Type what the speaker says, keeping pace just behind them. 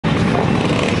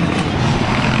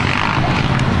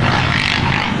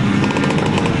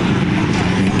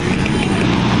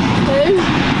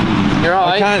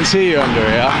I can't see you under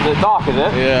here. Is it dark, is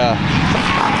it? Yeah.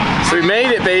 So we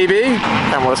made it, baby.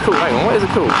 Damn, well, it's cool. Hang on, what is it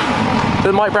called?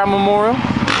 The Mike Brown Memorial?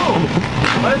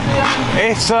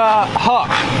 It's Huck.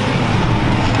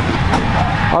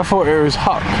 I thought it was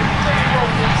Huck.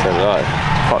 So did I.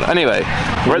 But anyway,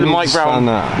 we're at the Mike Brown.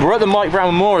 We're at the Mike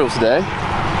Brown Memorial today.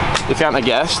 If you haven't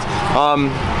guessed,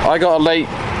 I got a late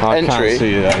entry. I can't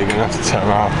see that. You're gonna have to turn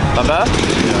around. That better?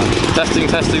 Yeah. Testing,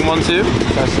 testing, 1, 2.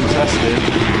 Testing, testing.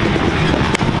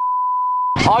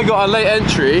 I got a late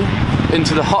entry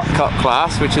into the hot cut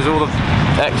class, which is all the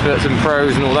experts and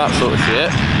pros and all that sort of shit,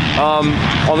 on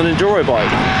an enduro bike.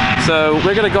 So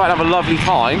we're going to go out and have a lovely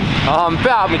time.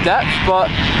 Bit out of my depth, but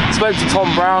spoke to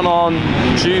Tom Brown on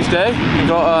Tuesday and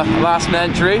got a last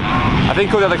minute entry. I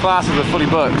think all the other classes are fully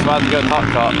booked, so I had to go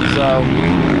hot cut. So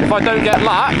if I don't get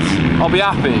lapped, I'll be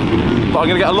happy. But I'm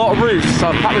going to get a lot of roofs, so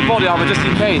I've packed my body armour just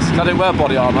in case, because I don't wear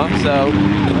body armour. So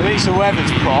at least the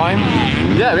weather's prime.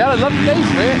 Yeah, we had a lovely day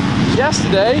for it.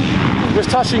 Yesterday was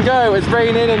touch and go. It's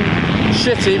raining and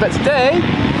shitty, but today,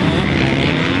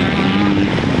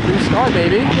 blue sky,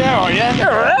 baby. Yeah, all right, yeah.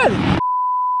 You're alright.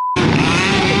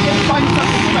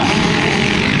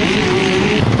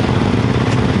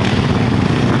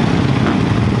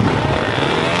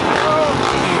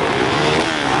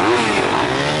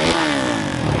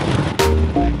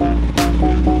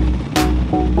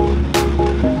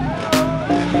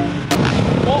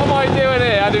 What am I doing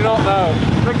here? I do not know.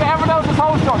 Look at everyone else's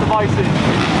whole shot devices.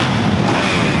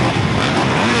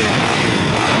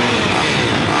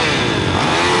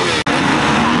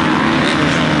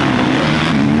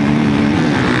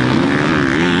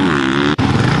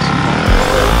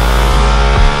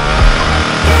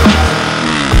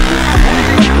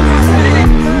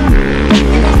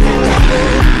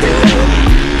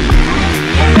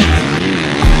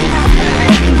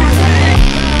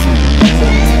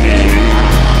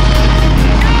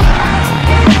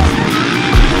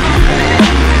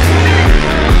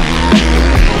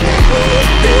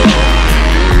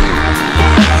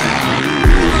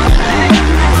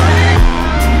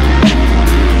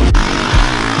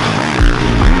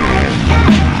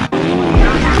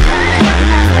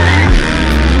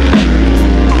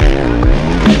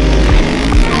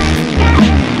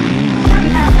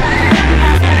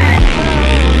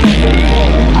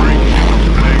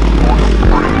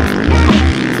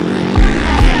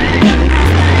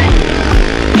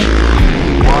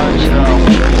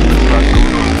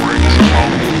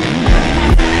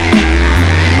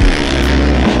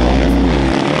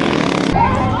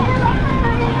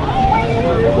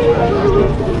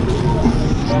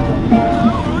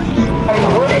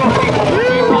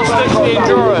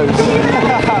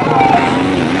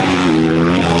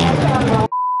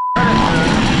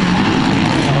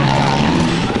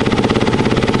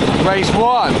 Race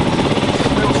 1.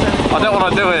 I don't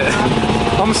want to do it.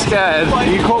 I'm scared.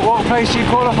 What place do you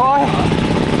qualify?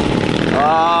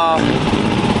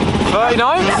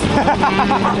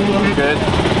 39th? Good.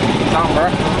 Down, bro.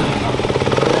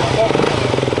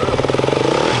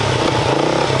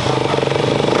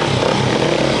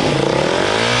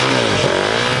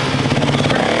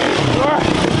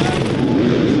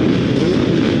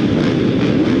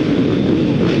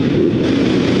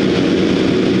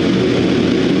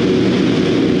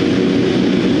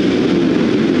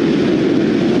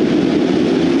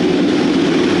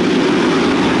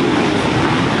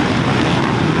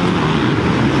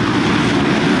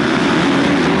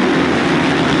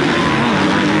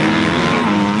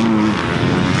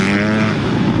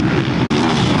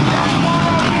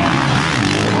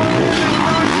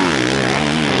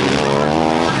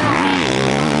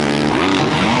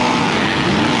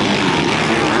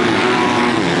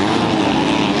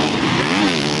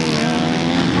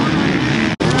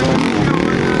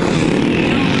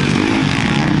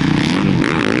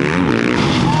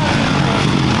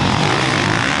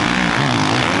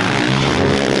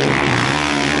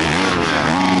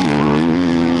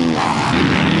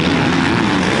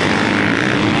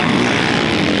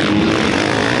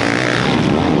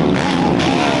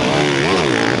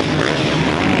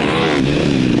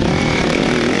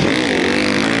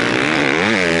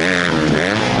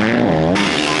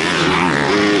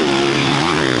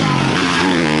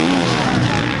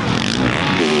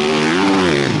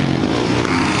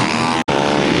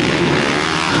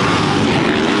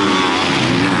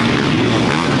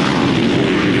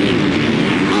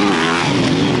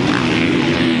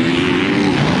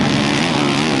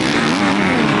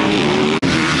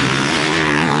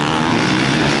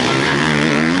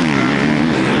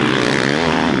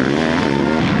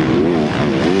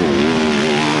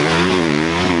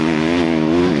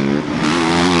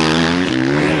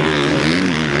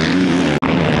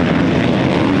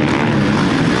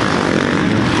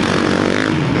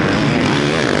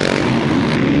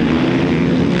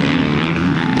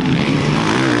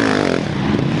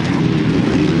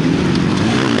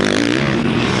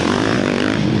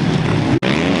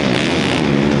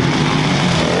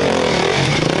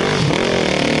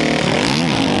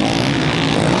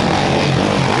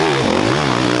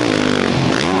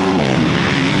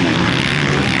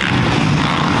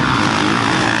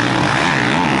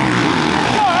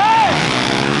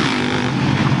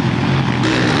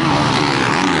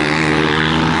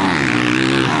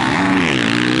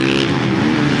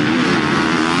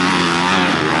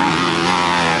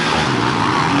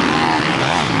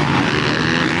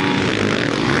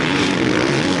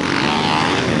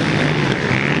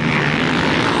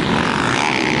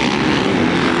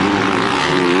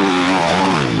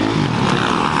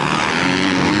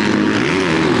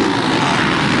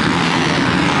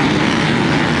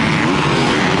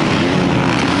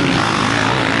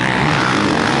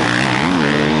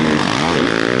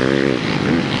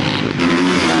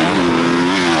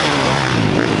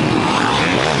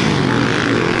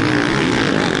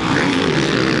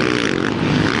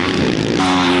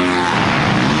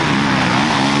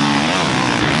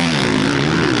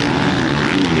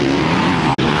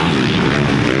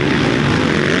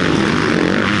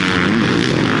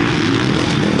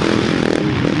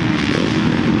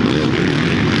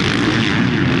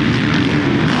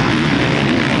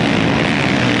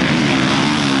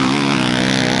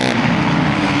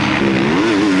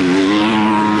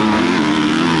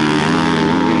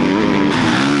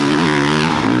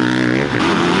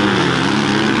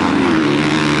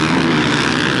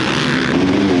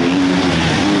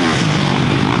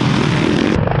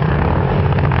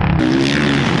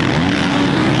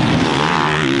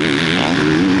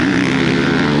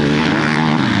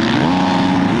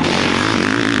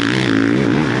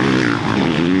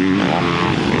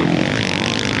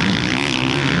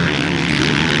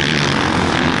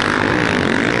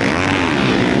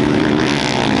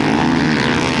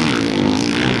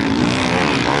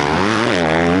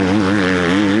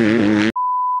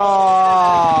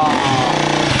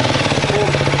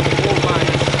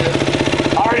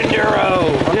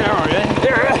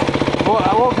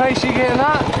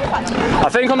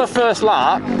 think on the first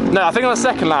lap, no, I think on the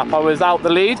second lap I was out the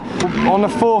lead. On the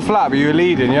 4th lap, you were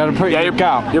leading. You had a pretty good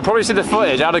gap. You'll probably see the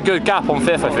footage. I had a good gap on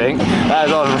 5th, I think. That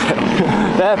is on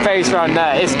their pace around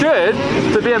there. It's good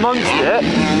to be amongst it,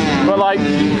 but like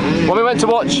when we went to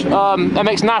watch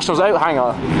MX Nationals out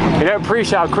hanger, you don't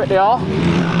appreciate how quick they are.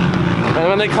 And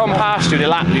when they come past you, they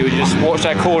lap you, and you just watch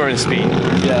their cornering speed.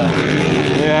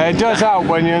 Yeah, it does help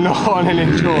when you're not on an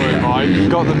enduro bike. You've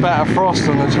got the better frost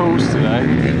on the tools today.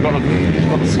 Got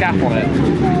the scap on it.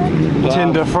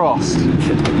 Tinder Frost.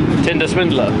 Tinder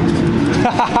Swindler.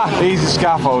 He's a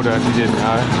scaffolder if you didn't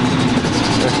know.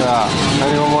 Look at that.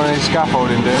 Anyone want any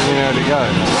scaffolding doing, you know where to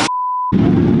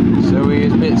go. So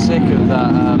we're a bit sick of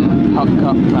that Huck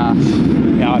Cup class.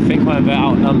 Yeah, I think I'm a bit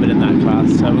outnumbered in that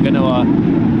class, so we're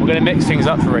gonna mix things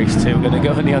up for race 2. We're gonna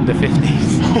go in the under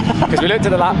 50s because we looked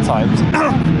at the lap times.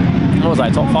 What was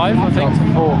that? Top 5, I think.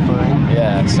 Top 4, I think.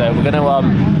 Yeah, so we're gonna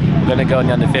go in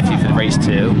the under 50 for the race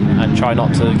 2 and try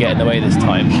not to get in the way this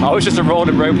time. I was just a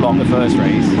rolling roadblock the first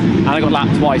race, and I got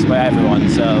lapped twice by everyone.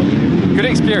 So good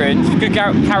experience, good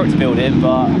character building,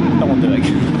 but don't want to do it.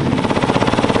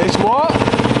 It's what?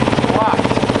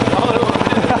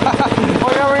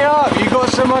 Oh, hurry up! You got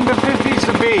some under 50s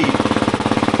to beat.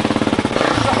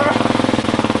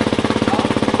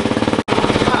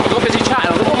 Look at you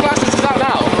chatting. What class is that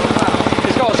now?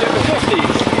 It's got us over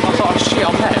 50s. I was like, oh shit,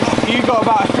 I'm next. You got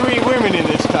about 3 women in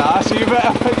this class, so you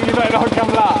better not come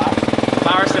last.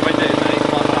 Embarrassed if I did, mate.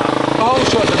 Come on, man. A whole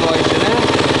shot device, isn't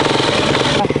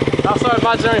it? That's our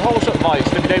imaginary whole shot device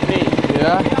that we don't need.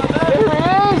 Yeah.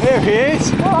 Here he is. Here he is.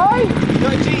 Hi.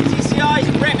 Got GTCI's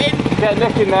ripping. Get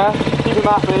Nick in there. Keep him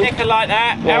happy. Nickel like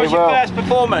that. Yeah, How was your first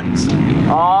performance?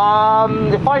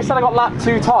 If I said I got lapped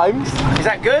 2 times, Is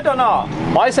that good or not?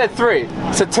 I said 3.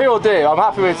 So 2 will do. I'm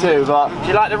happy with 2, but Do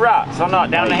you like the ruts or not?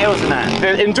 Down the hills and that?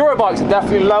 the enduro bikes are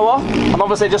definitely lower, and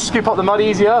obviously just scoop up the mud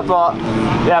easier. But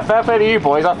yeah, fair play to you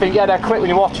boys. I think they're quick when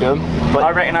you watch them. But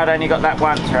I reckon I'd only got that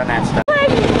once around that stuff.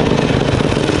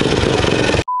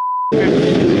 Here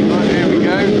we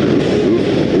go.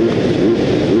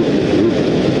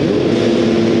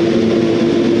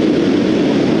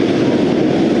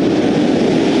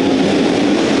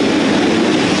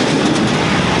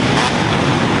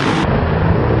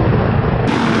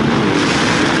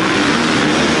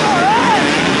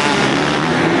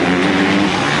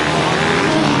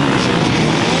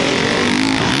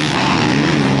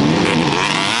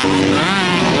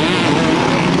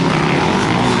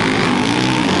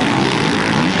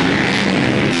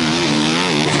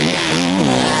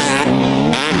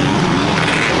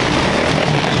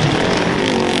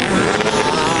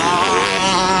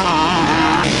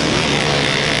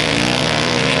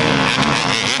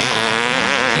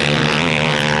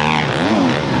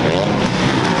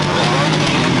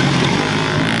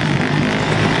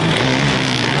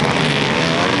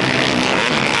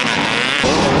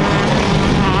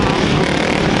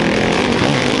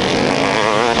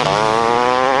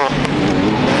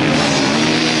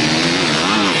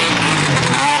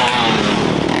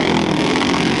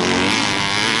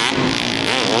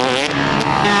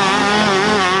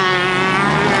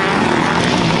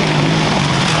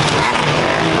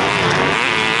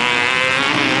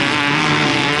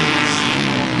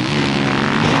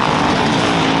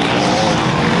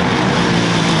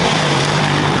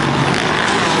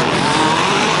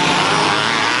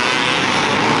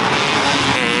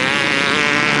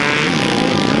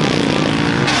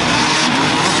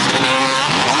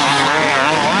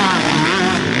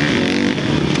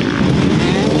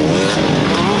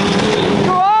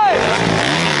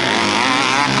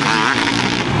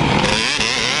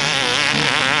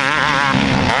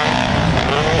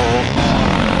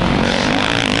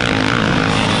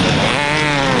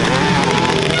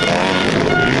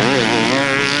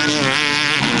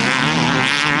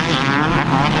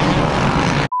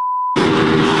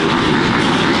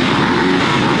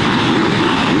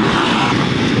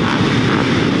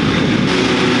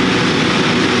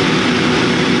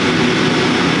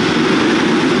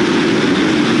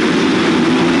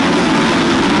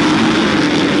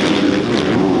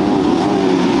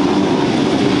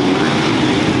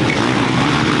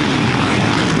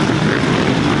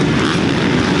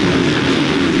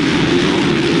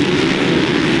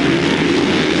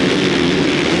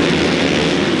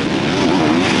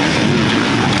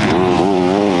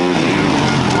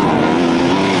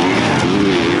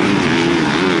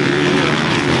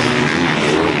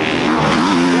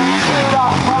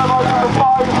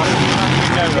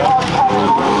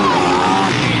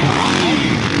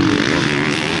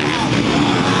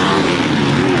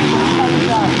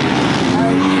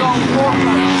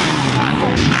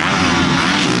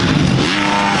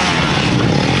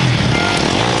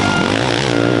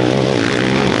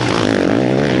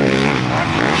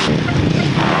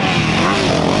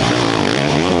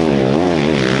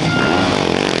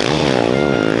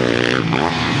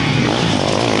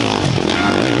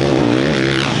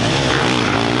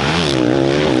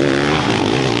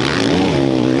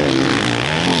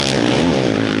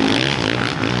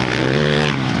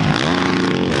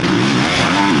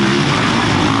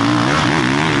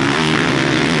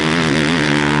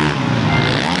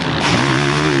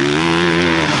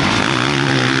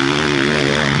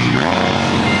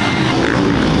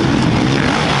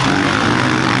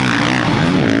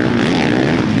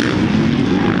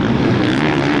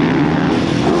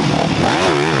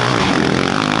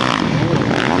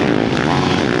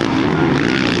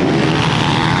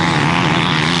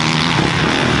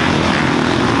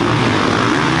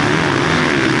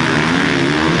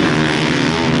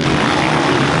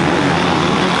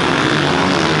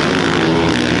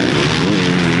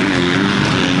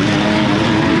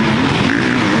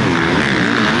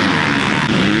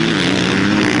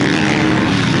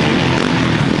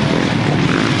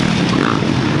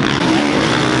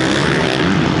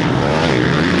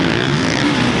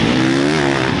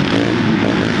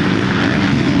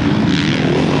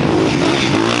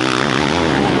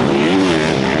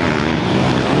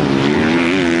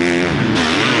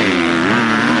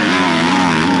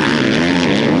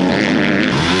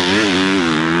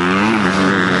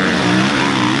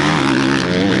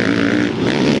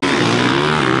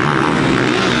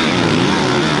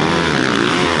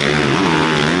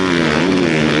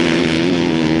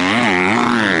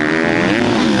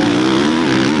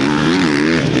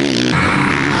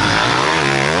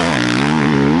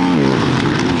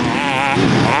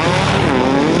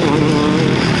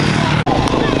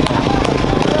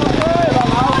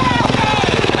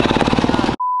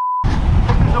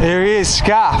 Here he is,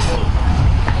 Scaff.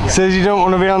 Says you don't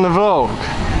want to be on the vlog.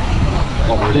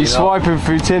 Really, He's swiping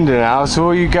through Tinder now, so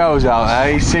all you girls out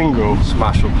there, he's single.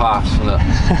 Smash or pass, isn't it?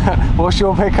 What's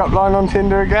your pickup line on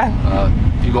Tinder again?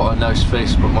 You got a nice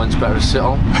face, but mine's better to sit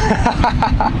on.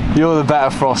 You're the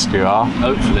better Frost, you are.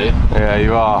 Hopefully. Yeah,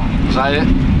 you are. Is that it?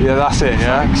 Yeah, that's it,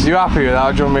 yeah? You happy with that,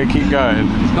 or do you want me to keep going?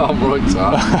 I'm right,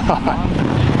 sir.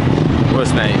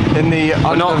 What's mate? In the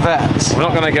under vets. We're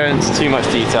not going to go into too much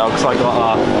detail because I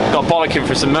got bollocking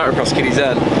for some motocross kiddies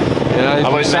then. Yeah, I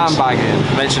won't sandbagging.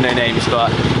 Mention no names,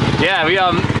 but yeah, we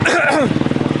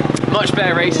much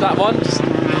better race that one. Just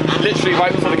literally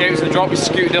right before the gate was going to drop, we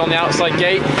scooted on the outside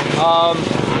gate.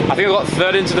 I think I got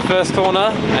third into the first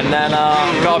corner and then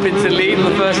got up into the lead in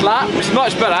the first lap, which is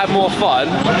much better. I had more fun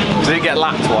because I didn't get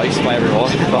lapped twice by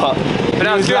everyone. But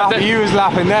that was good. You was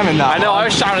lapping them in that. I know, I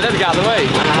was shouting at them to get out of the way.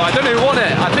 But I don't know who won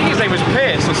it. I think his name was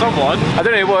Pierce or someone. I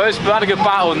don't know who it was, but I had a good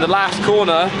battle in the last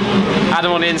corner. Had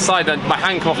him on the inside, then my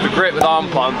hand came off the grip with arm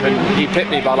pump and he pipped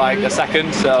me by like a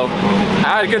second. So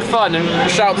I had good fun and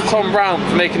shout out to Tom Brown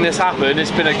for making this happen.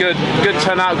 It's been a good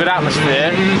turnout, good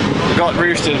atmosphere. We got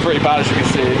roosted pretty bad, as you can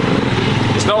see.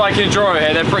 It's not like Enduro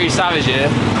here, they're pretty savage here.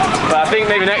 But I think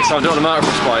maybe next time I'll do it on a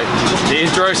motocross bike. The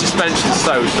Enduro suspension's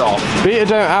so soft. Peter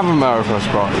don't have a motocross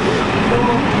bike.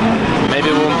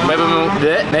 Maybe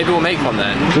we'll make one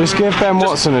then. Just give Ben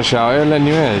Watson a shout, he'll lend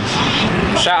you his.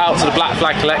 Shout out to the Black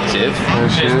Flag Collective.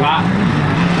 Cheers, Pat.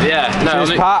 Yeah, no,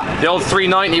 cheers, Pat. The old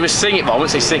 390 was singing, well I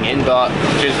wouldn't say singing, but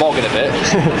she was bogging a bit.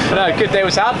 But no, good day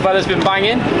was had, weather's been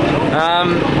banging.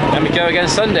 And we go again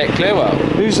Sunday at Clearwell.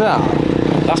 Who's that?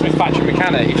 That's my factory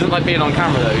mechanic. He doesn't like being on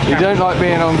camera though. He don't like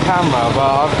being on camera, but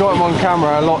I've got him on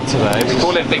camera a lot today. We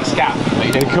call him Big Scat.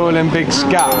 They call him Big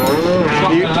Scat.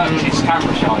 He's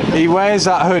camera shy. He wears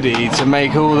that hoodie to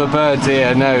make all the birds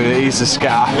here know that he's a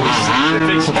scat.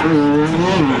 Big Scat.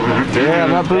 Yeah,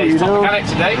 that boot you He's top do. mechanic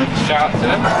today. Shout out to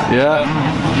him.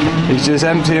 Yeah. He's just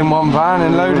emptying one van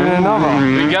and loading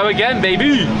another. We go again,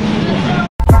 baby.